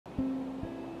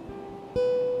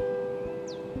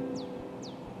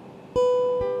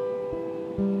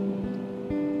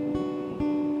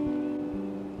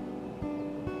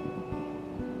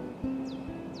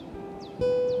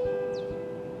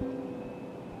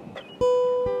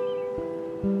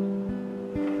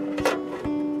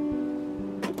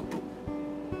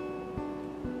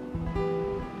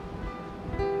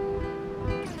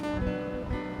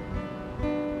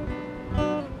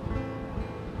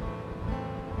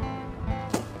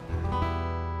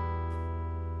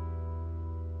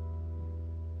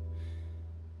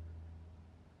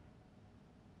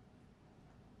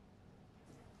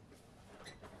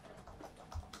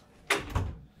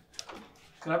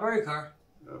Can I borrow your car?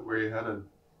 Where you headed?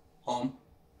 Home.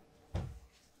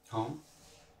 Home?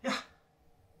 Yeah.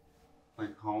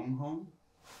 Like home?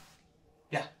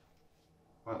 Yeah.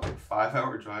 What, like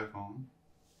 5-hour drive home?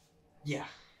 Yeah.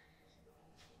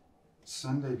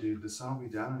 Sunday, dude. The sun will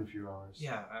be down in a few hours.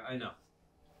 Yeah, I know.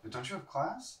 But don't you have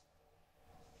class?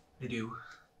 I do.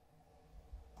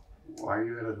 Why are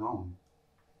you headed home?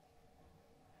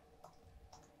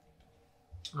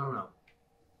 I don't know.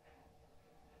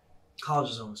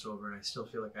 College is almost over and I still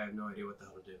feel like I have no idea what the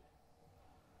hell to do.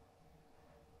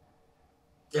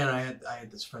 And I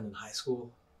had this friend in high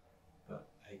school, but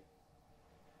I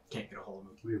can't get a hold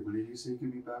of him. Wait, when did you say you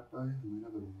could be back by? We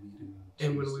have a meeting on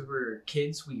And when Tuesday. we were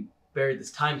kids, we buried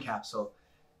this time capsule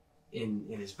in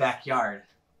his backyard.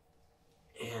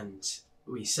 And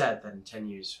we said that in 10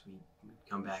 years we'd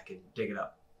come back and dig it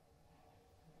up.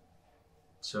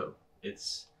 So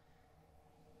it's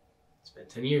been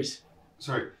 10 years.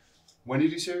 Sorry, when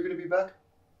did you say you were going to be back?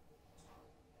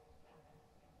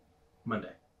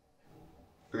 Monday.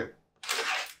 Okay.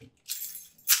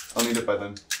 I'll need it by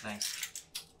then. Thanks.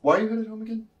 Why are you headed home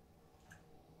again?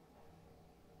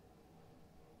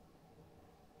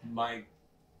 My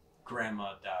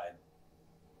grandma died.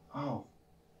 Oh.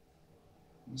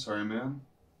 I'm sorry, man.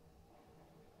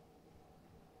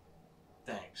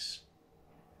 Thanks.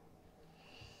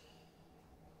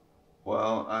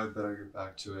 Well, I better get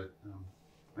back to it.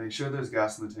 Make sure there's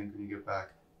gas in the tank when you get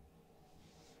back.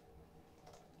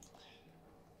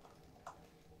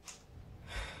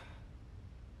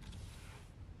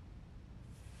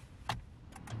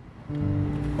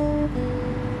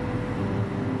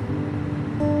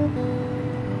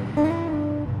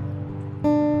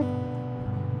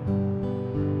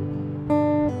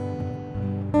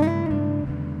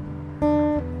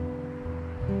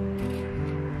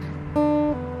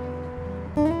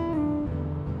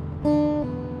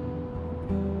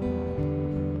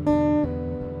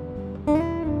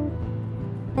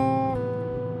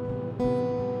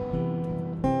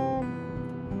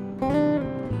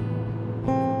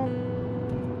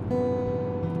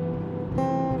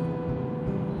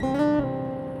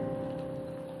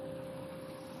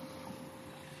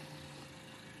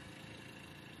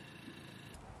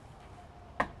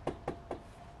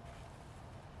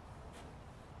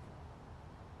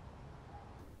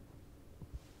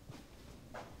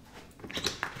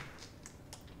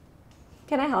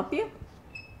 Can I help you?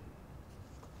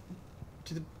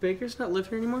 Do the Bakers not live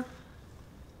here anymore?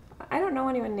 I don't know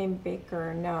anyone named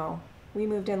Baker, no. We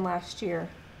moved in last year.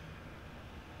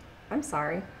 I'm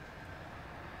sorry.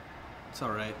 It's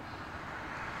all right.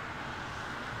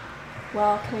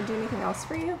 Well, can I do anything else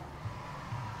for you?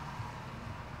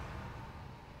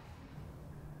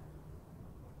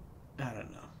 I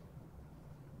don't know.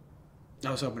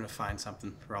 I was hoping to find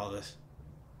something for all this.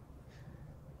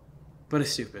 But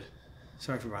it's stupid.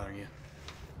 Sorry for bothering you.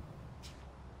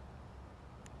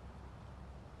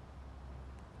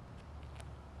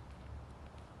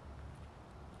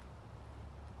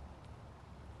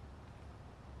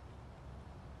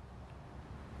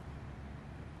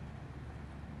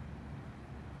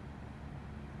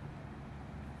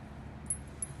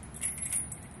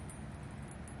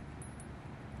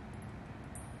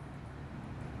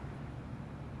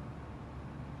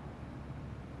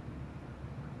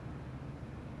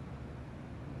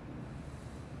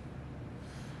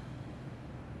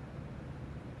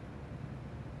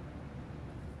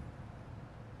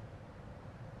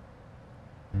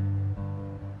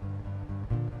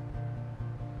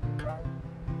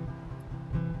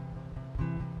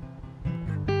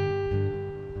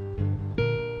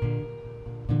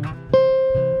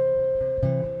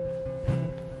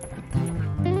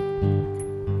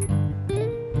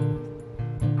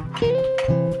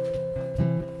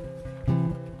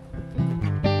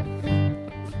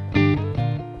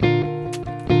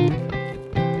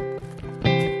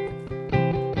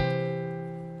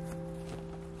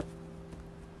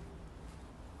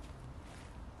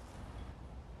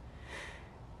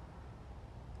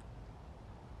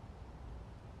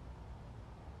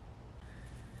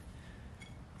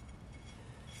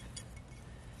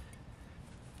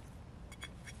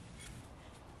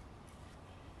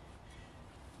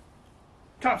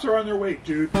 Cops are on their way,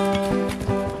 dude. I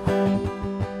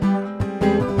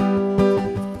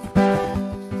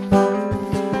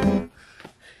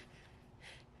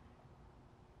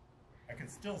can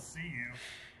still see you.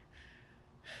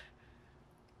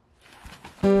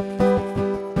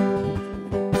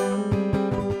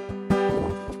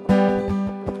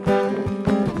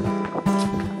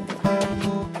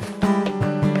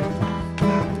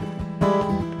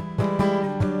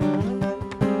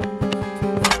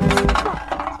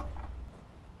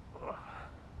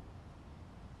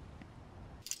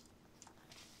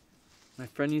 My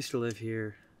friend used to live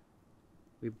here.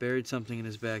 We buried something in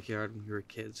his backyard when we were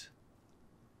kids.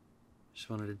 Just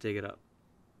wanted to dig it up.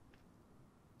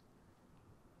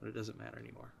 But it doesn't matter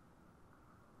anymore.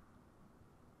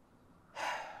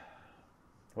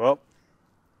 Well,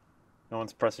 no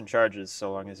one's pressing charges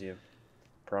so long as you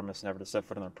promise never to step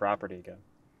foot on their property again.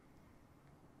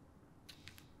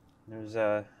 There's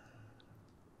no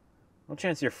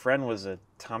chance your friend was a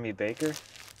Tommy Baker?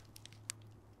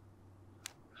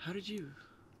 How did you...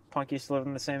 Punk used to live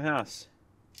in the same house.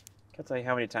 Can't tell you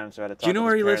how many times I had to talk Do you know with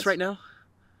where his he lives parents. right now?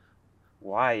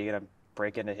 Why? You gonna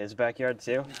break into his backyard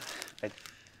too? I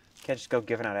can't just go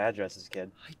giving out addresses,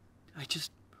 kid. I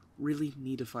just really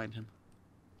need to find him.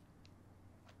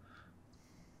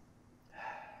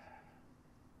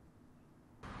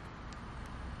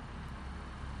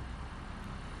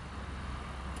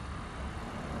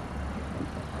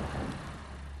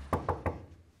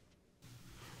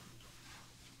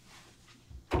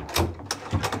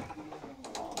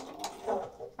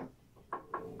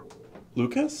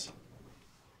 Lucas?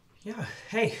 Yeah.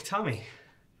 Hey, Tommy.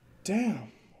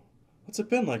 Damn. What's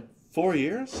it been, like 4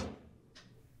 years?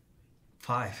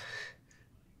 5.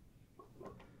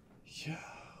 Yeah.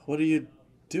 What are you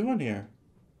doing here?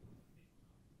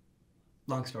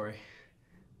 Long story.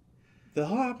 The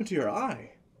hell happened to your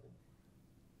eye?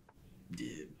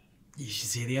 You should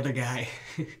see the other guy.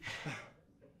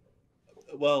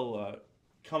 Well,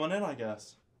 coming in, I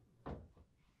guess.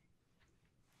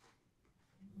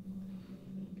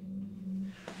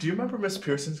 Do you remember Miss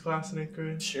Pearson's class in 8th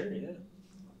grade? Sure, yeah.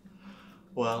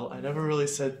 Well, I never really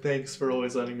said thanks for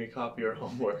always letting me copy your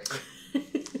homework.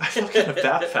 I feel kind of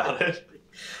bad about it.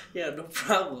 Yeah, no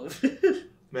problem.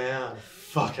 Man,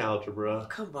 fuck algebra.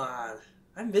 Come on.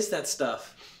 I miss that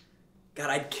stuff.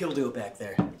 God, I'd kill to go back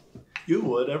there. You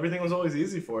would. Everything was always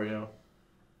easy for you.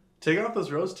 Take off those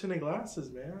rose-tinted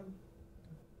glasses, man.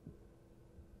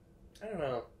 I don't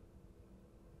know.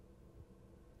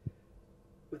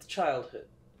 With childhood.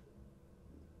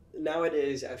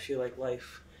 Nowadays, I feel like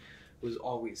life was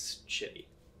always shitty.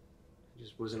 I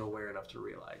just wasn't aware enough to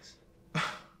realize.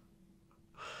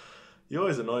 You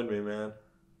always annoyed me, man.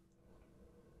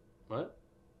 What?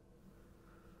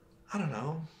 I don't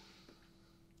know.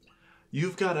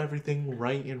 You've got everything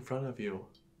right in front of you.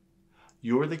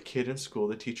 You're the kid in school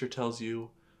the teacher tells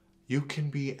you, you can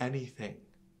be anything.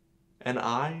 And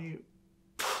I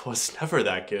was never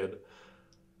that kid.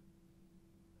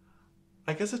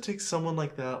 I guess it takes someone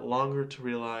like that longer to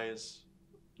realize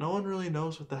no one really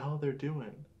knows what the hell they're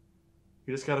doing.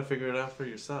 You just gotta figure it out for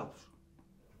yourself.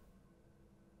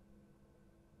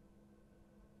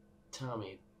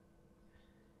 Tommy.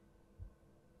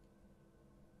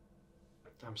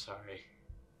 I'm sorry.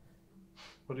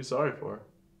 What are you sorry for?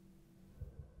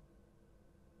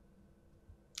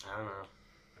 I don't know.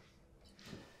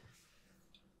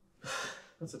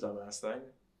 That's a dumbass thing.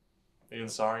 Being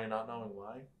sorry and not knowing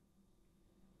why.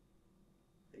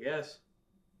 I guess.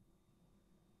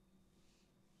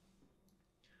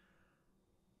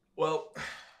 Well,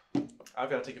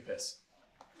 I've got to take a piss.